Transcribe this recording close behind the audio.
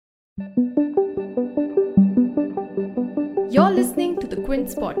You're listening to the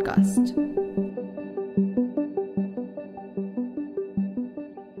Quince podcast.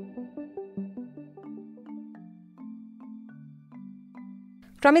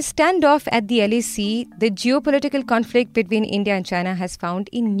 From a standoff at the LAC, the geopolitical conflict between India and China has found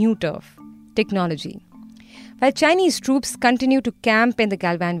a new turf: technology. While Chinese troops continue to camp in the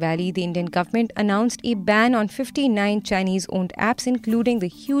Galwan Valley, the Indian government announced a ban on 59 Chinese-owned apps, including the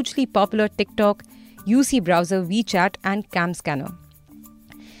hugely popular TikTok, UC browser, WeChat, and Cam Scanner.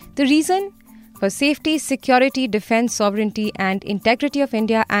 The reason? For safety, security, defense, sovereignty, and integrity of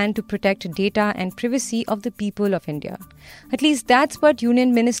India, and to protect data and privacy of the people of India. At least that's what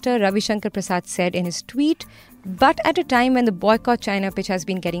Union Minister Ravi Shankar Prasad said in his tweet, but at a time when the boycott China pitch has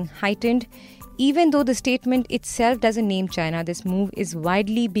been getting heightened. Even though the statement itself doesn't name China, this move is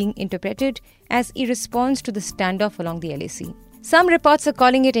widely being interpreted as a response to the standoff along the LAC. Some reports are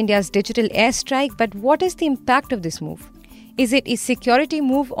calling it India's digital airstrike, but what is the impact of this move? Is it a security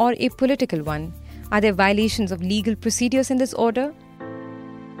move or a political one? Are there violations of legal procedures in this order?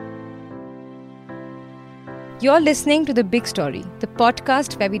 You're listening to The Big Story, the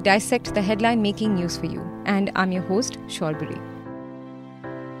podcast where we dissect the headline-making news for you. And I'm your host, Shorburi.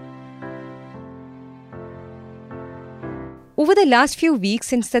 Over the last few weeks,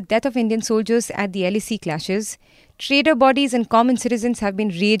 since the death of Indian soldiers at the LAC clashes, trader bodies and common citizens have been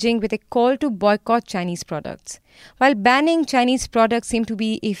raging with a call to boycott Chinese products. While banning Chinese products seemed to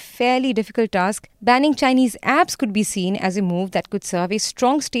be a fairly difficult task, banning Chinese apps could be seen as a move that could serve a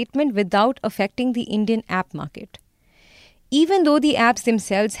strong statement without affecting the Indian app market. Even though the apps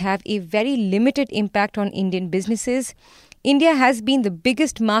themselves have a very limited impact on Indian businesses, India has been the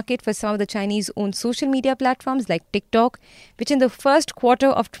biggest market for some of the Chinese-owned social media platforms like TikTok, which in the first quarter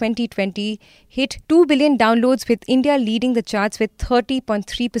of 2020 hit 2 billion downloads, with India leading the charts with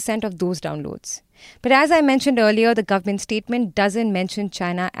 30.3% of those downloads. But as I mentioned earlier, the government statement doesn't mention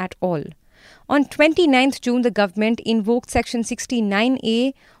China at all. On 29th June, the government invoked Section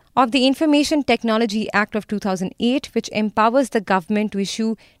 69A of the Information Technology Act of 2008, which empowers the government to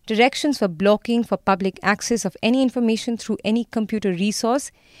issue directions for blocking for public access of any information through any computer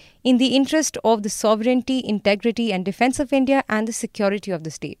resource in the interest of the sovereignty, integrity, and defense of India and the security of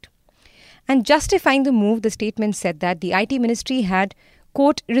the state. And justifying the move, the statement said that the IT ministry had,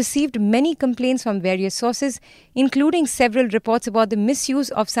 quote, received many complaints from various sources, including several reports about the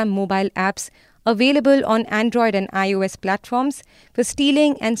misuse of some mobile apps available on Android and iOS platforms for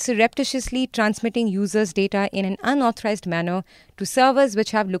stealing and surreptitiously transmitting users' data in an unauthorized manner to servers which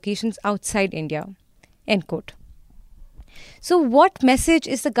have locations outside India. End quote. So what message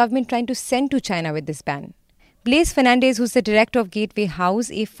is the government trying to send to China with this ban? Blaise Fernandez, who's the director of Gateway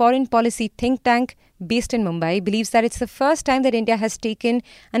House, a foreign policy think tank based in Mumbai, believes that it's the first time that India has taken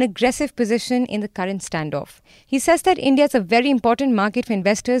an aggressive position in the current standoff. He says that India is a very important market for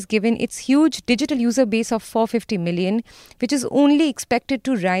investors given its huge digital user base of 450 million, which is only expected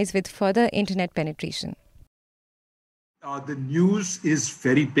to rise with further internet penetration. The news is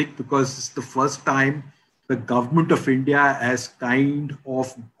very big because it's the first time the government of India has kind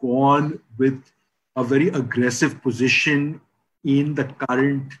of gone with a very aggressive position in the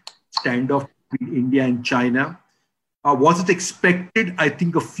current standoff between India and China. Was it expected? I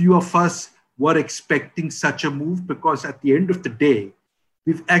think a few of us were expecting such a move because at the end of the day,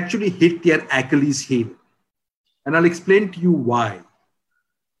 we've actually hit their Achilles heel. And I'll explain to you why.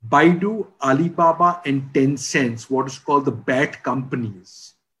 Baidu, Alibaba, and Tencent, what is called the BAT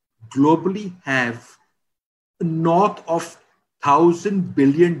companies, globally have north of $1,000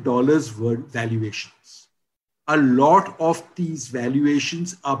 billion worth valuations. A lot of these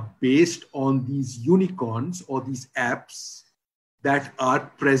valuations are based on these unicorns or these apps that are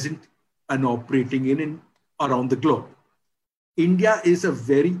present and operating in and around the globe. India is a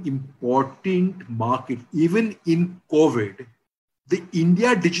very important market. Even in COVID, the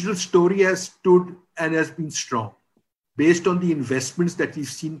India digital story has stood and has been strong based on the investments that we've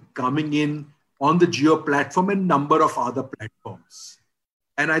seen coming in on the Jio platform and number of other platforms.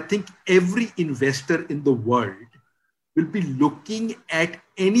 And I think every investor in the world will be looking at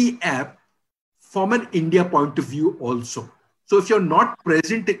any app from an India point of view also. So if you're not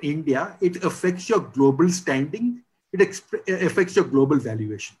present in India, it affects your global standing, it affects your global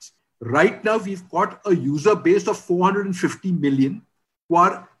valuations. Right now, we've got a user base of 450 million who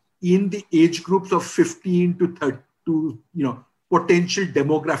are in the age groups of 15 to 30, potential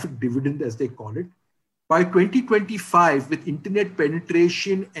demographic dividend, as they call it. By 2025, with internet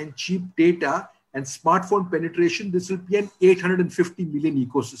penetration and cheap data and smartphone penetration, this will be an 850 million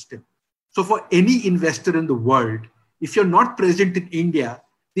ecosystem. So for any investor in the world, if you're not present in India,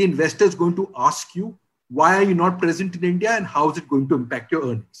 the investor is going to ask you, why are you not present in India and how is it going to impact your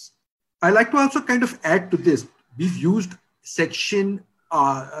earnings? I like to also kind of add to this. We've used Section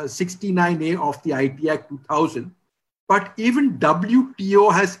 69A of the IT Act 2000, but even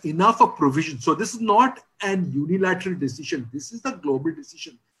WTO has enough of provision. So this is not an unilateral decision. This is a global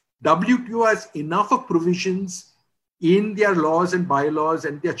decision. WTO has enough of provisions in their laws and bylaws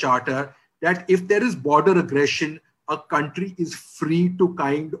and their charter that if there is border aggression, a country is free to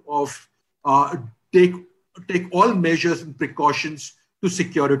kind of take all measures and precautions to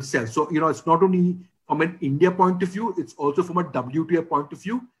secure itself. So, it's not only from an India point of view, it's also from a WTO point of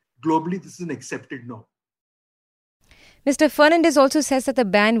view. Globally, this is an accepted norm. Mr. Fernandes also says that the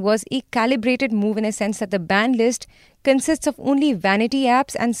ban was a calibrated move in a sense that the ban list consists of only vanity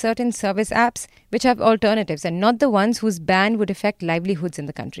apps and certain service apps which have alternatives and not the ones whose ban would affect livelihoods in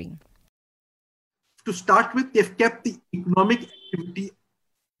the country. To start with, they've kept the economic activity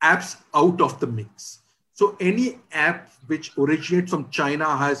apps out of the mix. So any app which originates from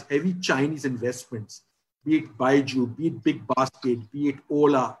China has heavy Chinese investments, be it Baiju, be it Big Basket, be it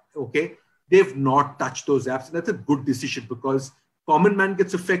Ola, okay? They've not touched those apps. And that's a good decision because common man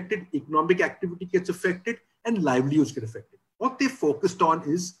gets affected, economic activity gets affected, and livelihoods get affected. What they focused on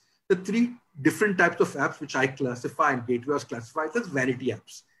is the three different types of apps which I classify and Gateway classifies as vanity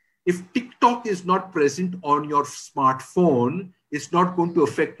apps. If TikTok is not present on your smartphone, it's not going to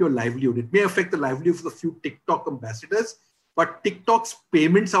affect your livelihood. It may affect the livelihood of a few TikTok ambassadors, but TikTok's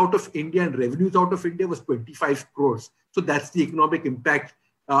payments out of India and revenues out of India was 25 crores. So that's the economic impact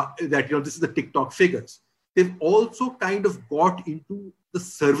this is the TikTok figures. They've also kind of got into the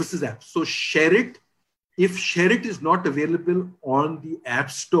services apps. So Share.it, if Share.it is not available on the App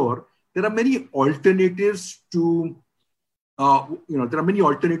Store, there are many alternatives to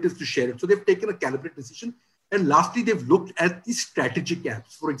Share.it. So they've taken a calibrated decision. And lastly, they've looked at the strategic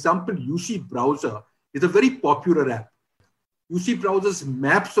apps. For example, UC Browser is a very popular app. UC Browser's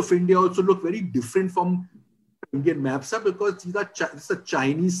maps of India also look very different from Indian maps are because this is a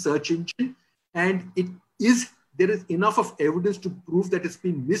Chinese search engine, and there is enough of evidence to prove that it's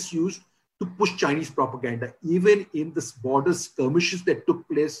been misused to push Chinese propaganda. Even in the border skirmishes that took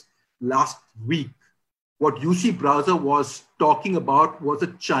place last week, what UC Browser was talking about was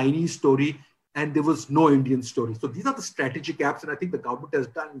a Chinese story, and there was no Indian story. So these are the strategic apps, and I think the government has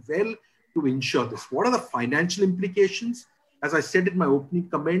done well to ensure this. What are the financial implications? As I said in my opening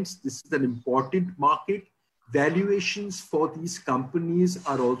comments, this is an important market. Valuations for these companies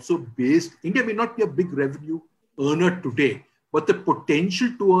are also based. India may not be a big revenue earner today, but the potential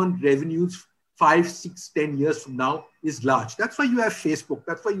to earn revenues 5, 6, 10 years from now is large. That's why you have Facebook.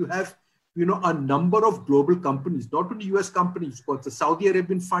 That's why you have a number of global companies, not only US companies. You've got the Saudi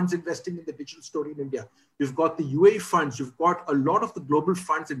Arabian funds investing in the digital story in India. You've got the UAE funds. You've got a lot of the global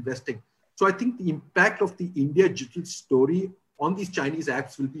funds investing. So I think the impact of the India digital story on these Chinese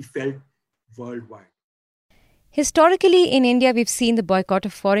apps will be felt worldwide. Historically, in India, we've seen the boycott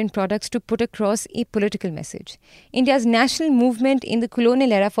of foreign products to put across a political message. India's national movement in the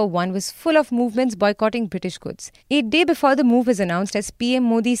colonial era, for one, was full of movements boycotting British goods. A day before the move was announced, as PM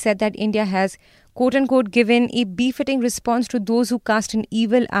Modi said that India has, quote-unquote, given a befitting response to those who cast an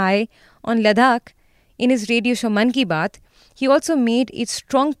evil eye on Ladakh, in his radio show Mann Ki Baat, he also made a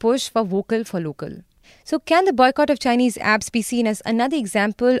strong push for vocal for local. So can the boycott of Chinese apps be seen as another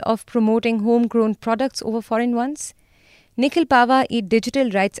example of promoting homegrown products over foreign ones? Nikhil Pava, a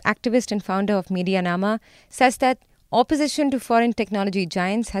digital rights activist and founder of Medianama, says that opposition to foreign technology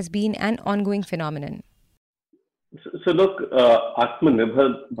giants has been an ongoing phenomenon. So look,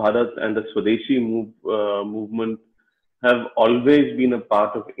 Atmanirbhar Bharat and the Swadeshi movement have always been a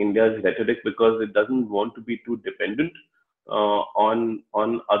part of India's rhetoric because it doesn't want to be too dependent on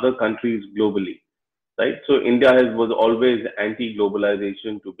other countries globally. Right, so India was always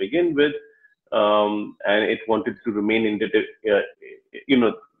anti-globalization to begin with, and it wanted to remain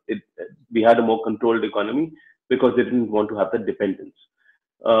we had a more controlled economy because they didn't want to have the dependence.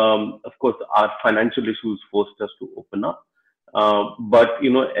 Of course, our financial issues forced us to open up, but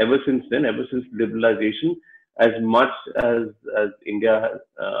ever since then, ever since liberalization, as much as India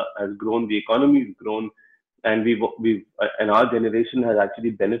has grown, the economy has grown, and and our generation has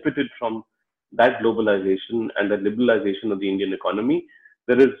actually benefited from that globalization and the liberalization of the Indian economy.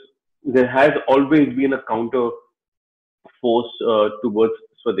 There has always been a counter force towards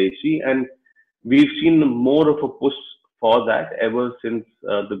Swadeshi, and we've seen more of a push for that ever since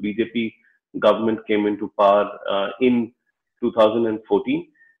the BJP government came into power in 2014.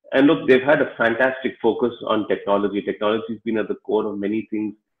 And look, they've had a fantastic focus on technology. Technology has been at the core of many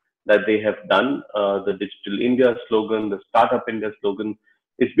things that they have done. The Digital India slogan, the Startup India slogan,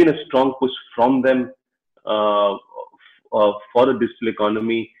 it's been a strong push from them for a digital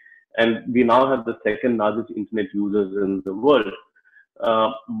economy, and we now have the second largest internet users in the world.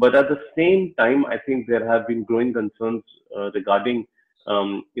 But at the same time, I think there have been growing concerns regarding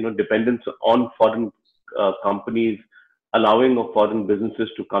dependence on foreign companies, allowing of foreign businesses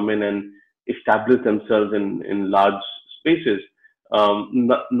to come in and establish themselves in large spaces.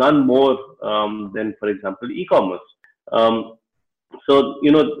 None more than, for example, e-commerce.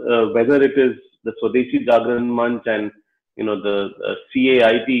 Whether it is the Swadeshi Jagran Manch and the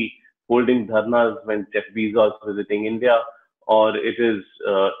CAIT holding dharnas when Jeff Bezos visiting India, or it is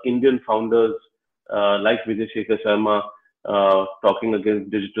Indian founders like Vijay Shekhar Sharma talking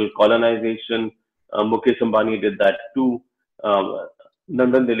against digital colonization. Mukesh Ambani did that too.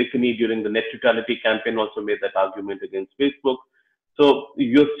 Nandan Nilekani during the net neutrality campaign also made that argument against Facebook. So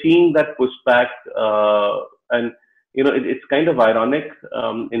you're seeing that pushback, and it's kind of ironic,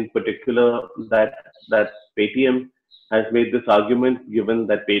 in particular that Paytm has made this argument, given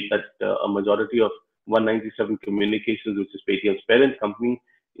that a majority of 197 Communications, which is Paytm's parent company,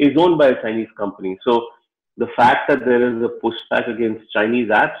 is owned by a Chinese company. So the fact that there is a pushback against Chinese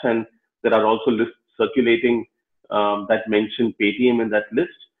apps, and there are also lists circulating that mention Paytm in that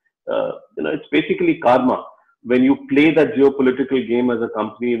list, it's basically karma. When you play that geopolitical game as a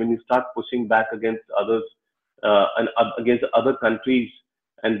company, when you start pushing back against others and against other countries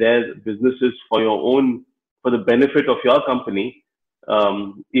and their businesses for the benefit of your company,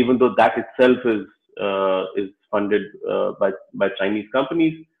 even though that itself is funded by Chinese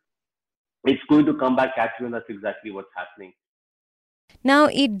companies, it's going to come back at you, and that's exactly what's happening. Now,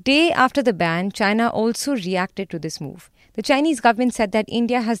 a day after the ban, China also reacted to this move. The Chinese government said that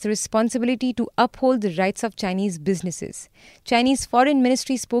India has the responsibility to uphold the rights of Chinese businesses. Chinese Foreign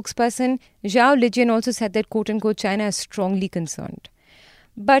Ministry spokesperson Zhao Lijian also said that, quote-unquote, China is strongly concerned.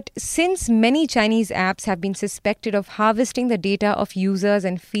 But since many Chinese apps have been suspected of harvesting the data of users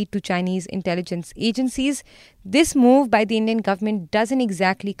and feed to Chinese intelligence agencies, this move by the Indian government doesn't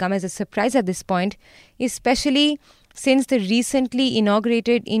exactly come as a surprise at this point, especially since the recently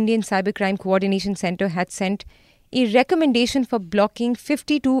inaugurated Indian Cybercrime Coordination Center had sent a recommendation for blocking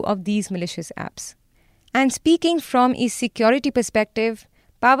 52 of these malicious apps. And speaking from a security perspective,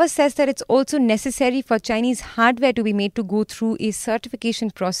 Pawar says that it's also necessary for Chinese hardware to be made to go through a certification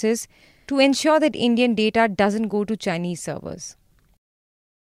process to ensure that Indian data doesn't go to Chinese servers.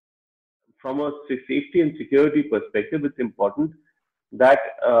 From a safety and security perspective, it's important that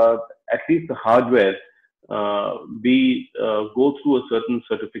at least the hardware go through a certain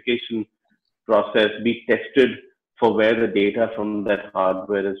certification process, be tested for where the data from that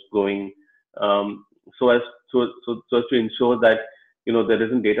hardware is going, so as to ensure that there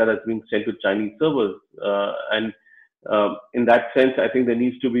isn't data that's being sent to Chinese servers. And in that sense, I think there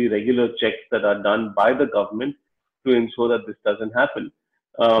needs to be regular checks that are done by the government to ensure that this doesn't happen.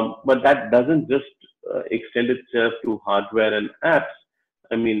 But that doesn't just extend itself to hardware and apps.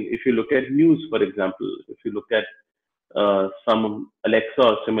 I mean, if you look at news, for example, if you look at some Alexa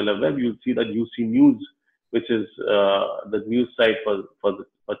or similar web, you'll see that UC News, which is the news site for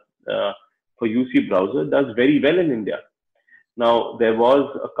UC browser, does very well in India. Now, there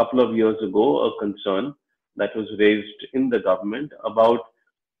was a couple of years ago a concern that was raised in the government about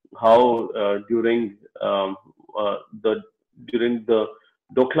how during the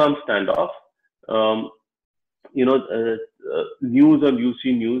Doklam standoff, news on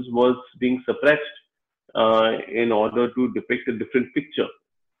UC News was being suppressed in order to depict a different picture.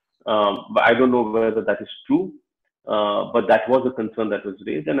 But I don't know whether that is true, but that was a concern that was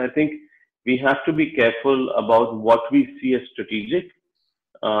raised. And I think we have to be careful about what we see as strategic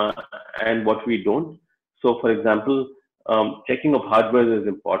and what we don't. So, for example, checking of hardware is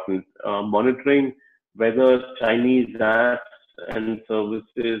important. Monitoring whether Chinese apps and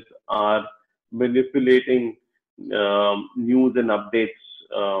services are manipulating news and updates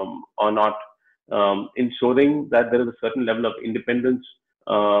or not. Ensuring that there is a certain level of independence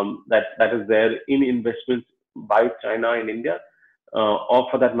that is there in investments by China in India, or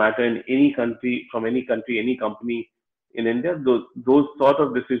for that matter in any country, any company in India. Those sort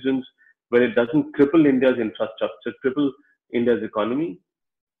of decisions where it doesn't cripple India's infrastructure, cripple India's economy,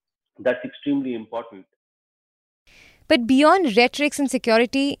 that's extremely important. But beyond rhetorics and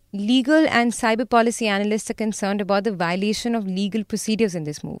security, legal and cyber policy analysts are concerned about the violation of legal procedures in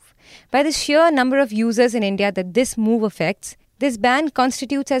this move. By the sheer number of users in India that this move affects, this ban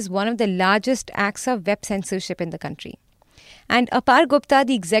constitutes as one of the largest acts of web censorship in the country. And Apar Gupta,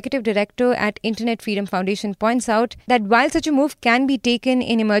 the executive director at Internet Freedom Foundation, points out that while such a move can be taken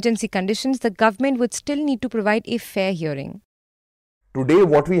in emergency conditions, the government would still need to provide a fair hearing. Today,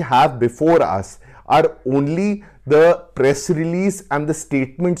 what we have before us are only the press release and the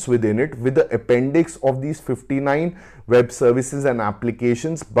statements within it with the appendix of these 59 web services and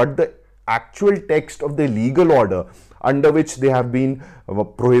applications, but the actual text of the legal order under which they have been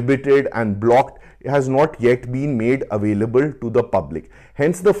prohibited and blocked has not yet been made available to the public.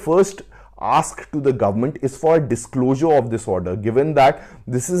 Hence, the first ask to the government is for a disclosure of this order, given that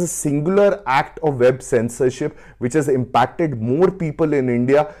this is a singular act of web censorship which has impacted more people in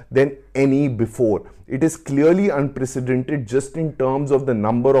India than any before. It is clearly unprecedented just in terms of the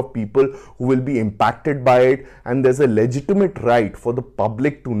number of people who will be impacted by it, and there's a legitimate right for the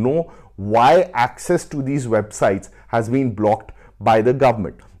public to know why access to these websites has been blocked by the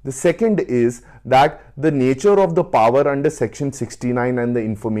government. The second is that the nature of the power under Section 69 and the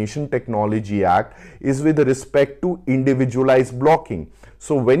Information Technology Act is with respect to individualized blocking.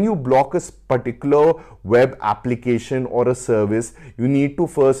 So when you block a particular web application or a service, you need to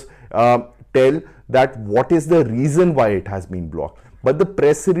first tell that what is the reason why it has been blocked. But the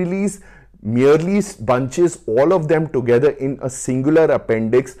press release merely bunches all of them together in a singular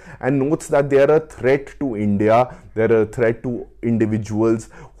appendix and notes that they are a threat to India, they are a threat to individuals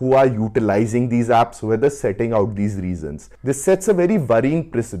who are utilizing these apps, whether setting out these reasons. This sets a very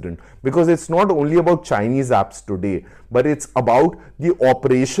worrying precedent because it's not only about Chinese apps today, but it's about the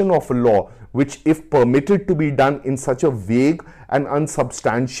operation of a law which, if permitted to be done in such a vague and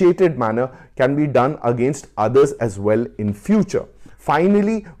unsubstantiated manner, can be done against others as well in future.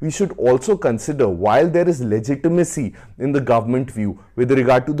 Finally, we should also consider, while there is legitimacy in the government view with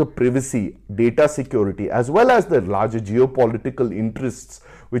regard to the privacy, data security, as well as the larger geopolitical interests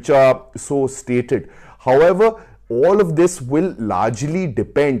which are so stated. However, all of this will largely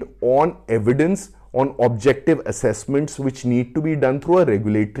depend on evidence, on objective assessments which need to be done through a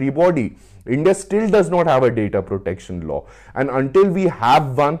regulatory body. India still does not have a data protection law, and until we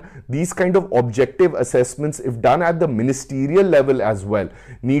have one, these kind of objective assessments, if done at the ministerial level as well,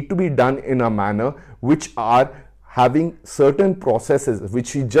 need to be done in a manner which are having certain processes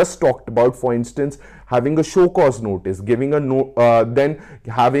which we just talked about. For instance, having a show cause notice, giving a then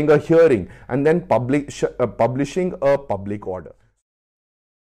having a hearing, and then publishing a public order.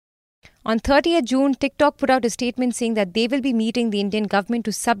 On 30th June, TikTok put out a statement saying that they will be meeting the Indian government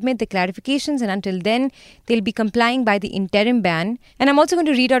to submit the clarifications, and until then, they'll be complying by the interim ban. And I'm also going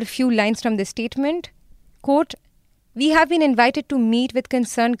to read out a few lines from this statement. Quote, "We have been invited to meet with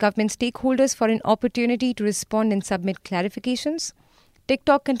concerned government stakeholders for an opportunity to respond and submit clarifications.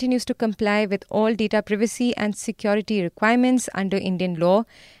 TikTok continues to comply with all data privacy and security requirements under Indian law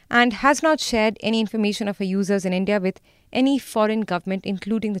and has not shared any information of our users in India with any foreign government,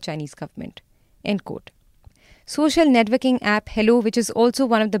 including the Chinese government." End quote. Social networking app Hello, which is also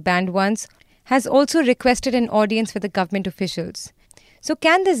one of the banned ones, has also requested an audience with the government officials. So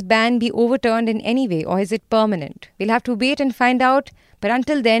can this ban be overturned in any way, or is it permanent? We'll have to wait and find out, but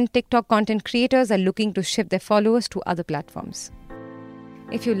until then, TikTok content creators are looking to shift their followers to other platforms.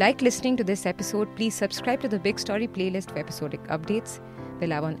 If you like listening to this episode, please subscribe to the Big Story playlist for episodic updates. We're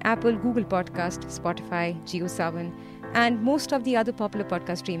live on Apple, Google Podcast, Spotify, JioSaavn, and most of the other popular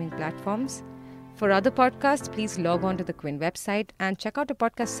podcast streaming platforms. For other podcasts, please log on to the Quint website and check out the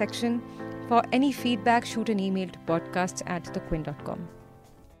podcast section. For any feedback, shoot an email to podcasts@thequint.com.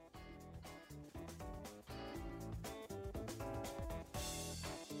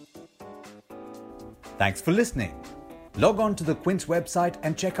 Thanks for listening. Log on to the Quint's website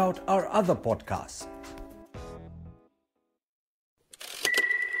and check out our other podcasts.